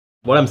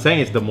What I'm saying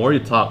is the more you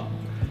talk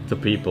to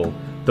people,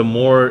 the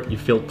more you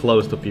feel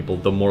close to people,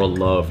 the more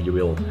love you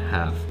will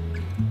have.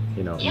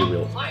 You know, you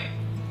will like.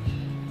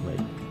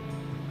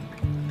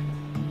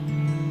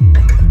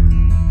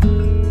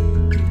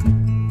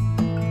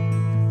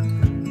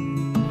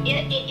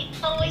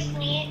 It's always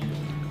me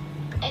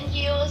and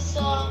you,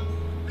 so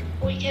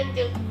we can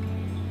do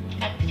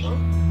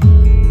everything.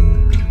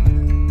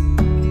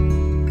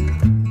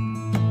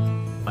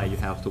 You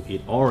have to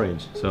eat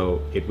orange,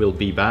 so it will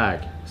be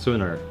back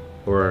sooner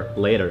or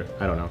later.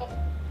 I don't know.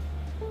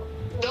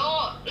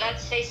 No,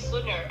 let's say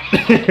sooner.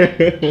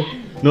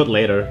 Not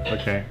later.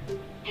 Okay.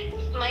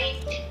 My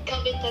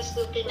COVID test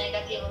will be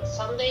negative on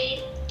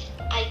Sunday.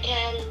 I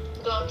can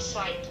go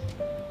outside.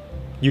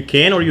 You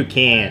can or you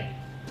can't?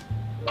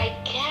 I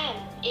can.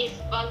 If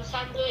on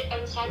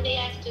Sunday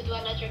I have to do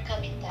another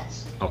COVID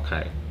test.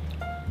 Okay.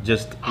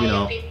 Just, you I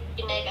know, will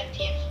be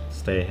negative.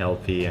 stay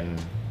healthy and,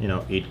 you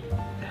know, eat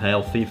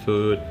healthy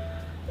food.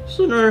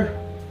 Sooner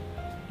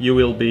you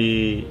will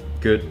be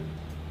good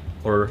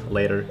or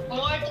later.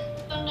 More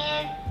than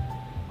sooner.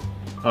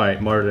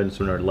 Alright, more than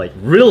sooner, like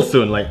real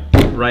soon, like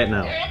right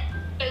now.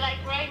 Like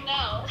right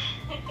now.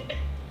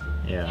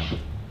 Yeah.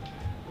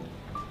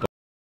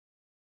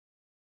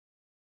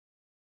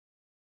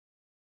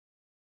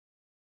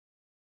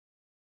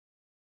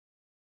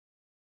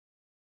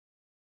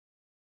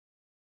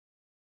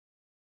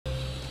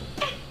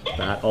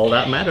 All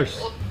that matters.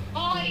 Oh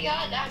my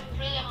god, I'm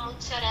really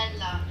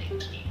mozzarella.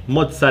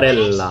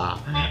 Mozzarella.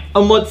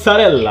 A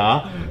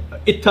mozzarella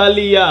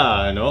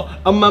italiano.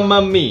 A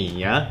mamma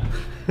mia.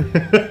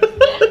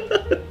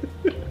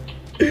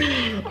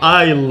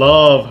 I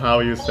love how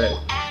you say.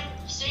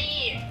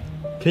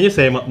 OMG. Can you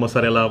say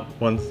mozzarella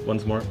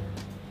once more?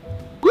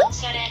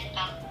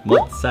 Mozzarella.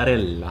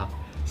 Mozzarella.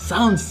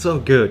 Sounds so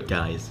good,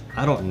 guys.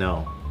 I don't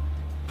know.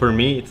 For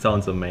me, it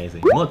sounds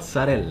amazing.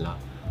 Mozzarella,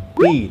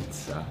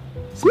 pizza,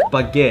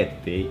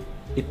 spaghetti,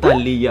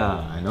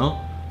 italiano.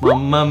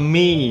 Mamma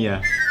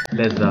mia.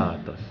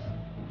 Lesatos.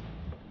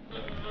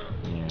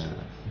 Yes.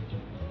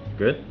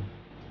 Good?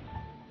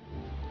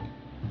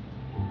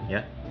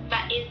 Yeah?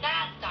 But is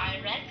that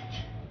direct?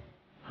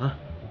 Huh?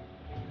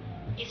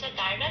 Is it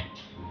direct?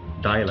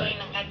 Dialect.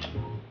 Doing like that.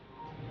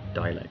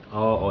 Dialect.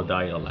 Oh,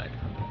 dialect.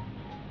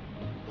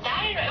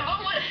 Direct?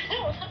 What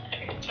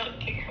are you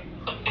talking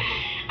about?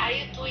 Are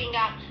you doing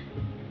a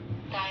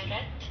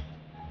direct?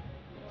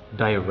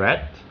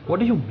 Direct? What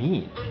do you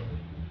mean?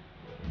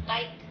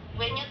 Like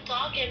when you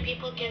talk and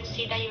people can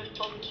see that you're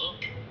talking.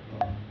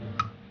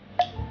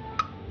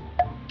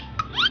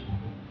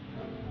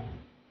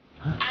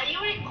 Are you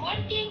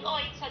recording or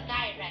it's a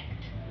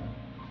direct?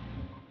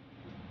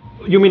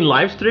 You mean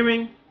live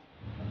streaming?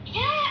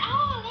 Yeah,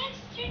 oh, live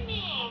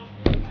streaming.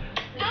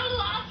 Don't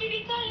laugh, in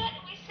Italian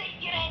we say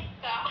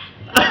diretta.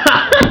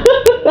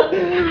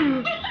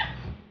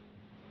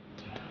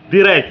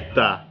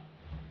 Directa.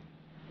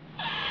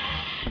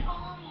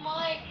 Oh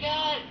my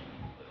god.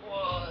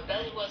 Whoa,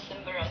 that was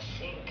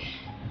embarrassing.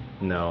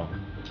 No.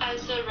 I'm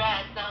so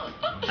red now.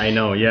 I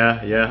know,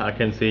 yeah, I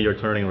can see you're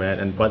turning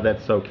red, but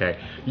that's okay.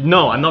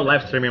 No, I'm not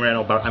live streaming right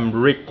now, but I'm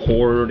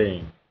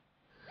recording.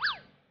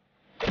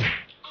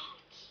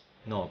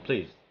 No,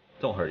 please,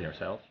 don't hurt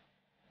yourself.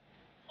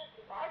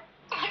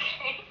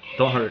 Okay.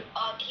 Don't hurt.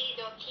 Okie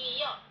dokie,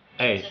 yo.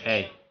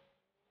 Hey,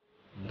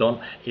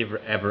 don't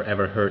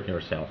ever hurt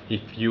yourself.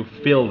 If you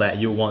feel that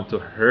you want to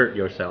hurt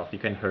yourself, you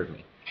can hurt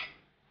me.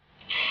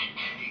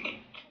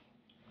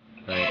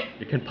 Right?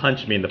 You can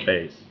punch me in the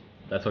face.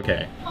 That's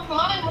okay.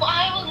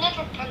 I will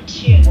never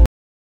punch you.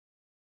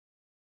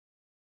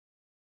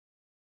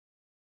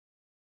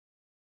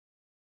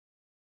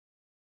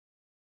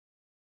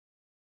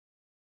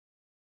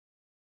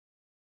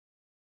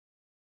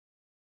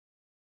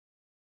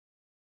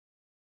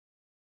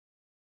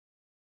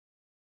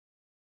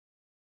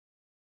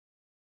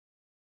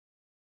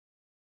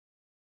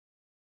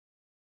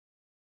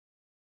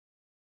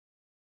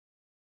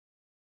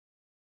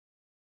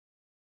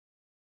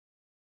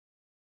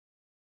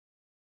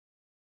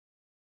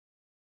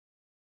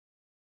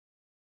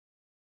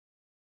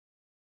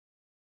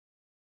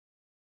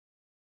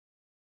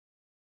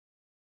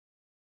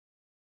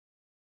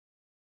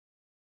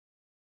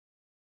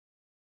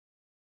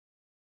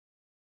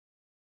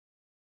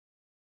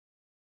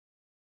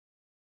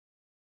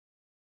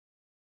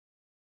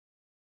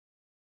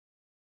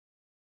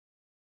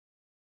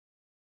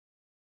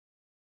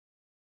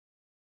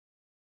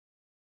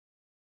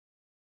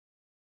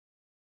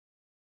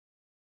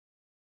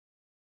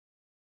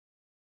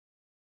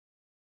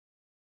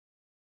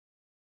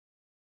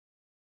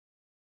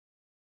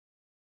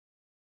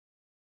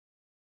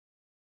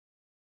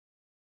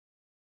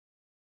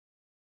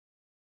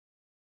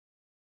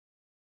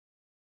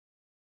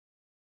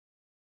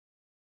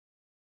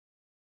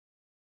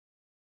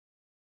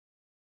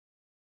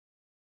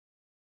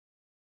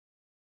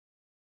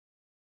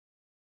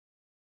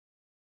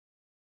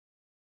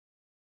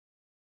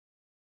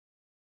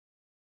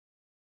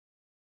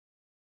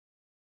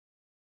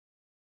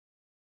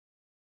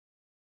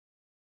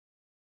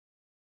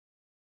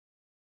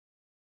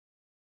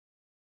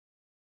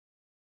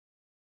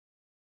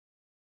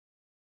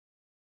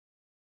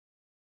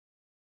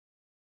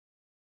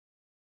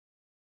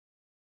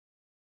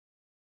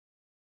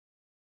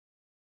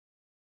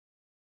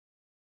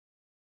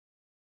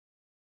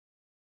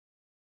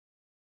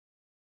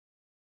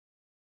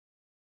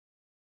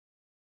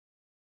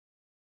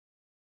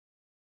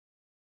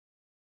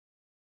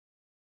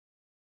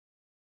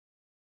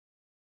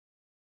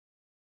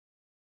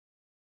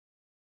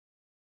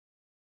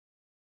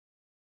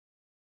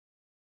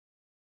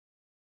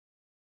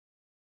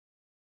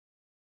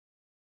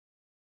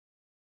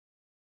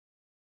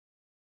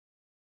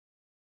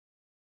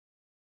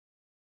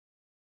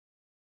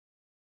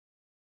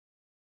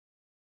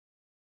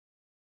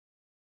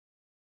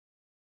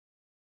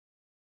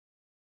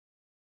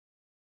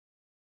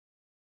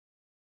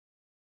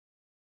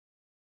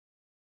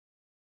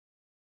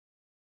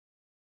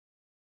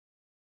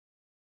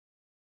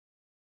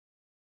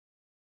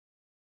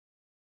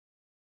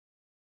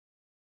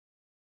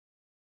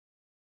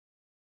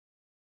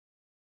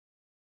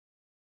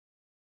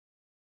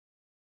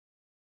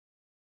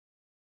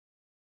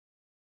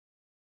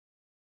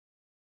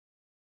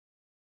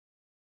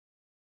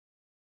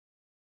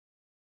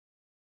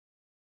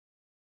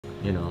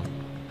 you know,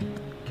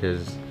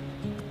 because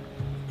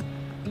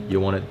you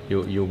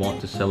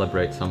want to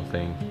celebrate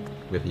something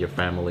with your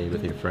family,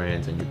 with your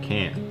friends, and you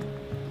can't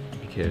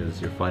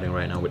because you're fighting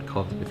right now with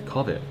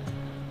COVID.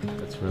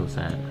 That's real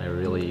sad. I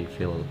really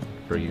feel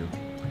for you.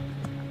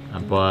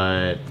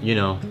 But you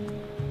know,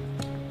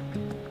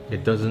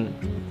 it doesn't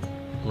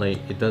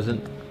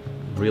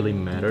really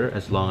matter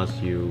as long as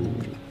you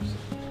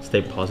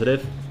stay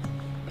positive.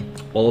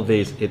 All of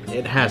these,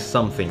 it has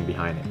something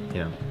behind it,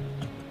 you know.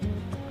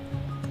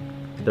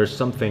 There's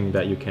something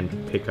that you can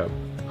pick up.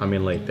 I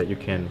mean, like, that you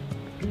can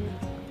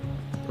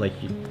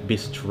be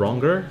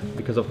stronger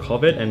because of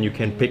COVID, and you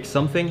can pick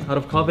something out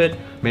of COVID.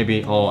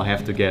 Maybe, oh, I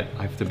have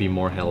to be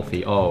more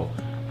healthy. Oh,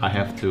 I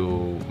have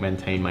to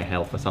maintain my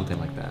health or something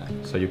like that.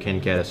 So you can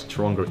get a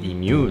stronger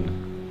immune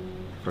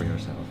for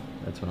yourself.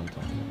 That's what I'm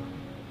talking about.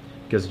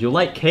 Because you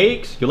like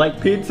cakes, you like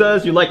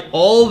pizzas, you like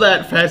all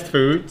that fast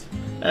food.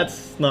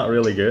 That's not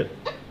really good,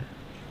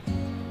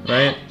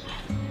 right?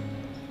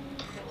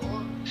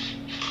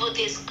 Food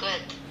is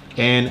good.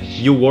 And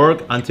you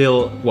work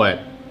until what?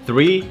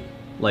 3?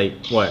 Like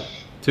what?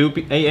 2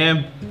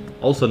 a.m.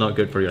 Also not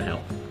good for your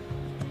health.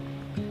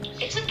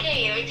 It's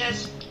okay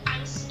because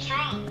I'm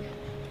strong.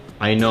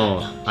 I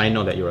know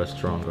that you're a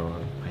strong girl.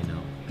 I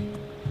know.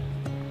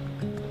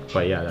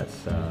 But yeah,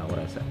 that's what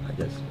I said. I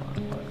guess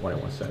what I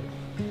want to say.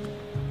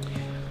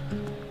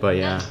 But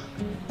yeah.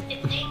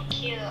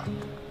 Thank you.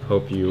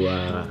 Hope you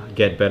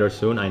get better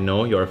soon. I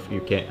know you're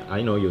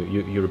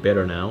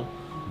better now,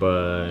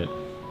 but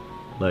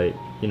like,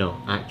 you know,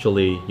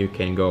 actually you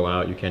can go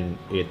out, you can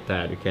eat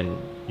that,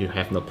 you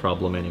have no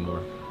problem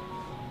anymore.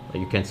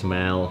 Like, you can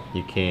smell,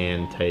 you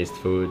can taste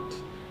food.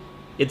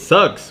 It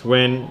sucks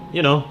when,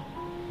 you know,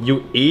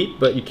 you eat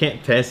but you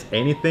can't taste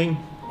anything.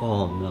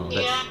 Oh no.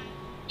 Yeah,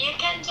 you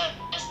can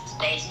just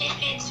taste if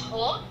it's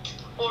hot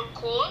or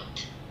cold.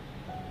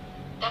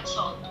 That's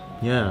all.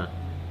 Yeah.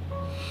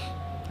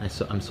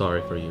 I'm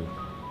sorry for you.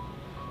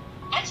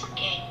 That's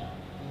okay.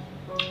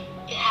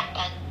 It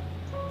happened.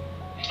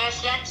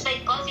 Just let's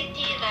stay positive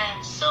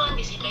and soon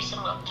the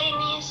situation will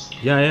finish.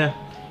 Yeah.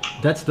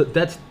 That's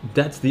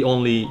the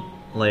only,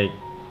 like,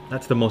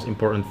 that's the most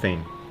important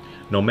thing.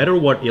 No matter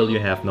what ill you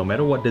have, no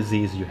matter what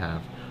disease you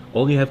have,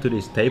 all you have to do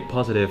is stay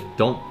positive.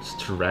 Don't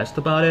stress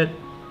about it,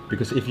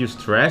 because if you're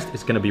stressed,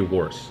 it's gonna be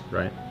worse,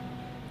 right?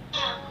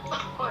 Yeah,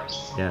 of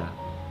course. Yeah.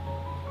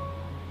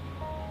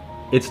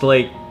 It's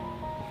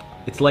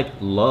like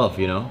love,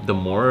 you know? The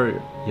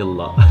more you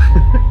love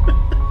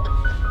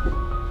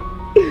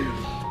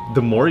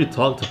the more you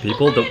talk to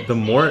people, the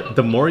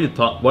more you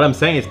talk, what I'm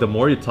saying is, the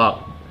more you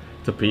talk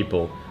to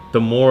people,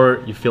 the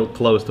more you feel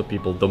close to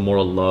people, the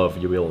more love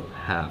you will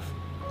have.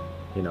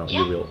 You know,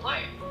 Yeah, you will,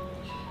 right.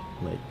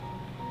 like,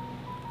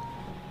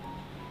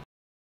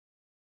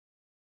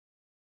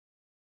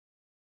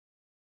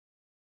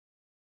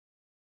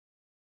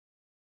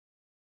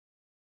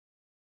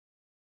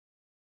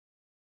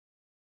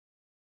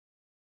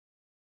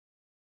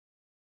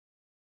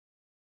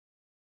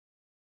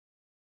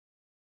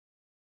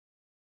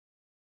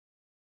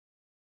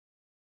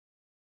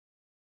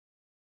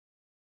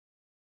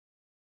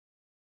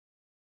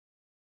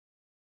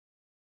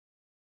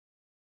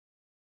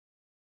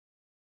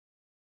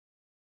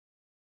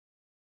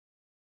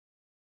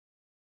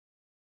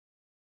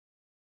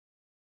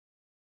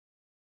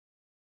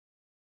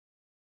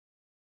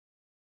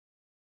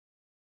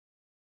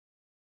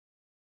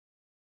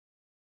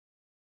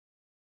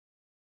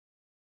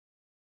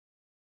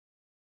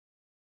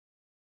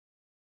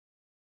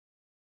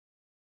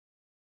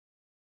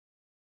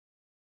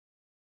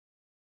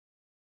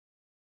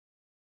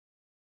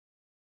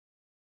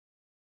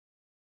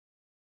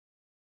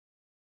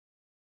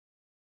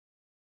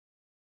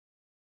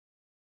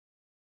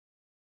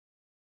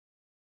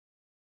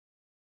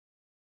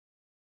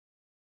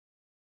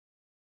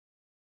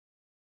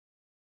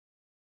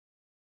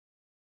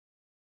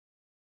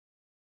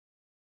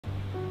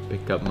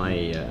 pick up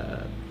my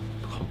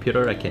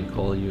computer. I can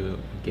call you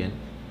again.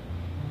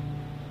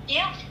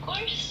 Yeah, of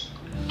course.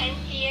 I'm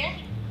here.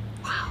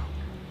 Wow.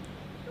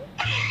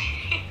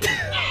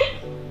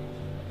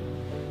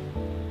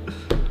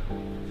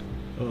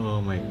 Oh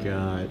my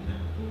god.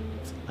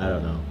 I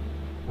don't know.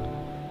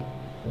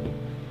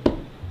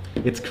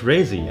 It's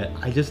crazy.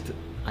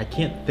 I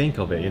can't think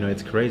of it. You know,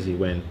 it's crazy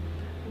when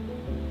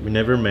we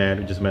never met.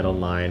 We just met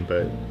online,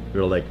 but we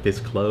were like this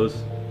close.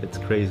 It's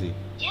crazy.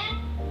 Yeah.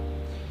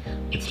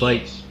 It's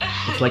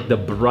like the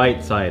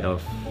bright side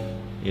of,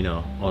 you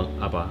know, on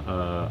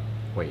apa.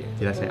 Wait,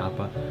 did I say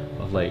apa?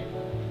 Of like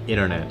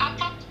internet.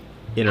 Apa?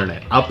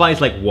 Internet. Apa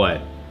is like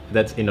what?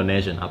 That's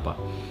Indonesian. Apa.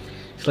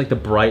 It's like the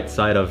bright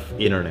side of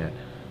internet.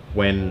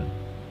 When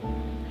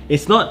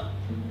it's not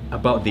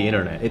about the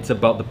internet, it's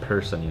about the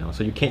person, you know.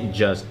 So you can't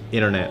judge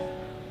internet.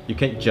 You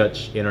can't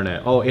judge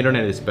internet. Oh,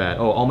 internet is bad.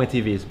 Oh, all my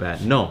TV is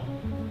bad. No,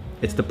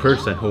 it's the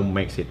person who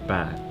makes it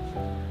bad.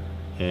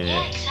 And,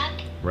 Yeah,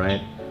 exactly.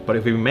 right? But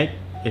if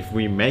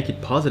we make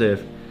it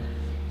positive,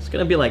 it's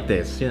gonna be like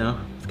this, you know.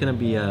 It's gonna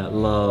be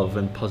love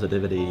and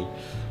positivity.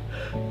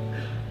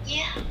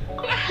 Yeah. Of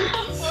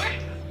course.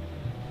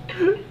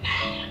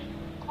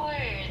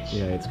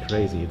 Yeah, it's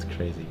crazy. It's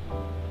crazy.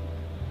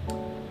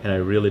 And I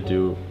really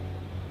do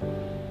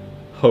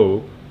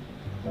hope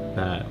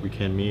that we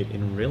can meet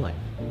in real life.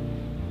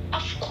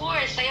 Of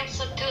course, I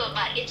also do,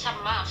 but it's a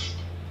must.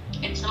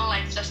 It's not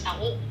like just a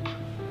hope.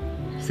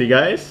 See,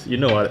 guys, you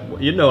know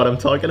what I'm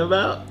talking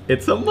about.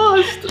 It's a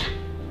must.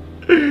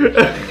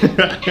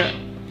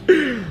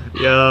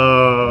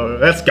 Yo,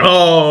 let's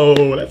go.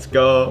 Let's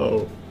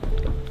go.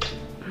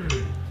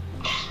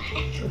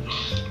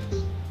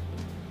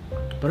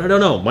 But I don't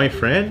know. My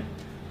friend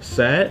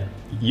said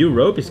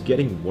Europe is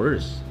getting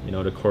worse. You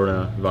know, the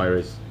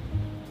coronavirus.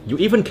 You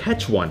even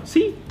catch one.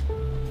 See?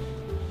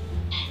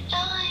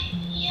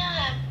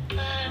 Yeah,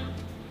 but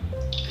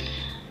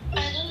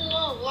I don't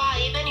know why.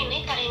 Even in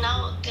Italy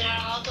now, there are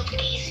a lot of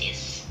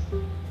cases.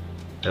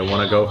 I don't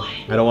want to go.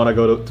 I don't want to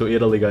go to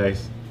Italy,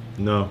 guys.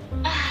 No.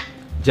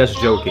 Just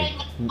joking.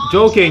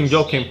 Joking,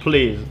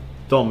 please.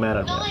 Don't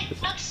matter. No,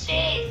 it's not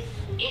safe.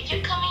 If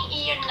you're coming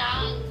here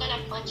now, I'm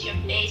gonna punch your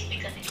face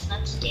because it's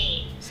not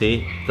safe.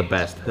 See? The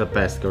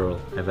best girl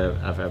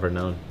I've ever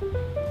known.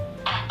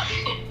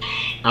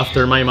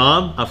 After my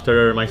mom,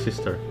 after my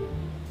sister.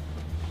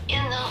 You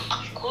know,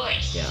 of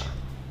course. Yeah.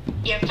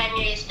 Your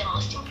family is the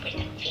most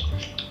important thing.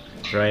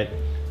 Right?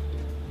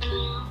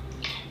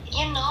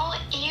 You know,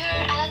 here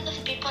a lot of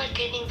people are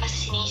getting the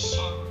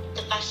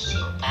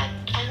vaccine, but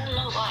I don't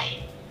know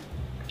why.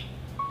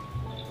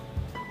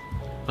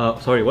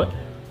 Sorry, what?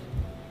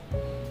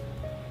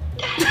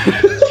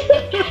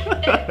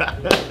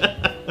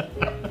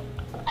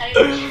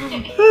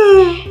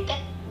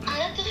 That a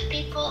lot of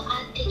people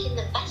are taking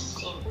the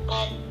vaccine,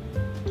 but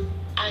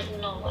I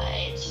don't know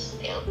why it's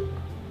still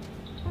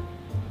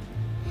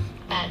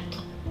bad.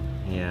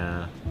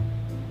 Yeah.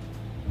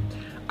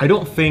 I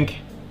don't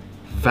think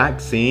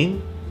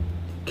vaccine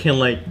can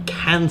like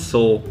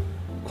cancel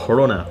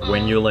corona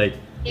when you like.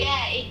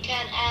 Yeah, it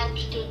can help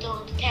to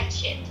don't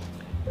catch it.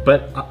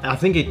 But I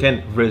think it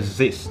can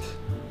resist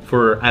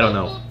for, I don't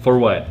know, for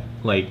what?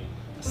 Like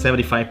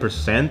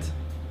 75%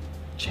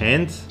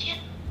 chance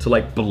to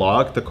like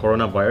block the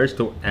coronavirus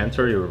to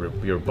enter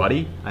your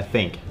body? I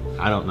think.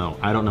 I don't know.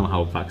 I don't know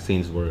how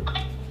vaccines work.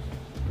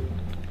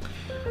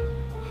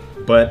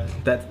 But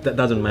that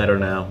doesn't matter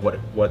now.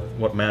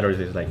 What matters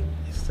is like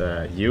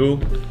you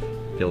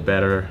feel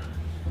better.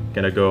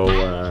 Gonna go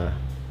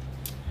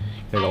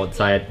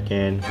outside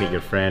again, meet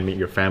your friend, meet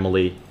your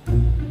family.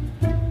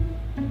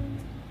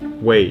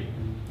 Wait.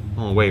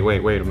 Oh,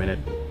 wait a minute.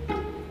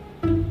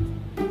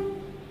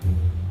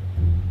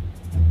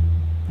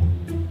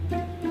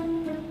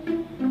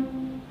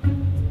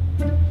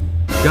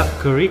 Gak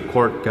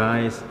ke-record,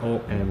 guys.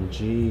 OMG.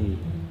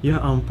 Ya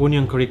ampun,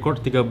 yang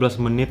ke-record 13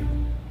 menit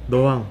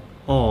doang.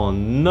 Oh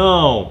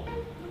no.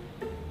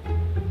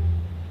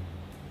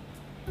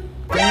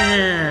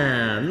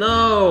 Damn,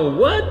 no.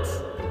 What?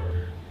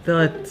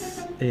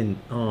 That's in.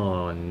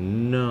 Oh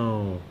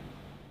no.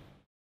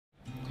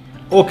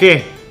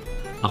 Oke.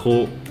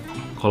 Aku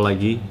call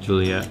lagi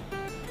Giulia.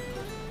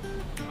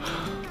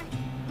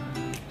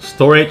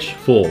 Storage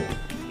full.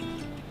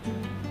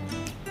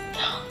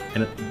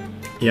 And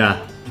yeah.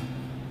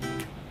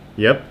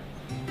 Yep.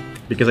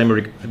 Because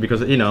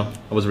you know,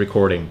 I was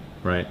recording,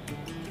 right?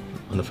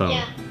 On the phone.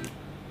 Yeah.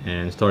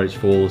 And storage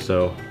full,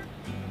 so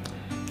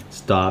it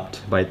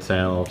stopped by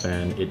itself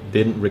and it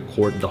didn't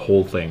record the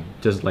whole thing,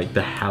 just like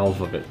the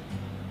half of it.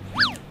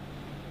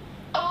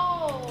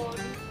 Oh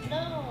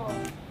no.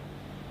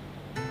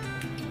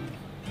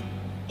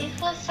 It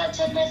was such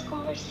a nice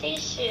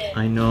conversation.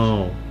 I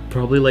know.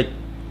 Probably like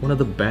one of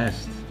the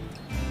best.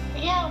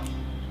 Yeah.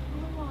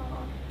 Oh.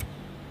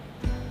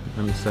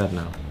 I'm sad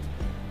now.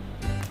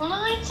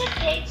 No, it's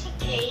okay, it's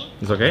okay.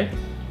 It's okay?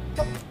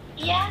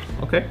 Yeah,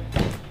 Okay.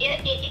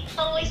 it's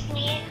always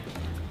me.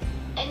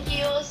 And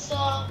you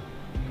also,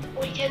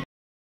 we can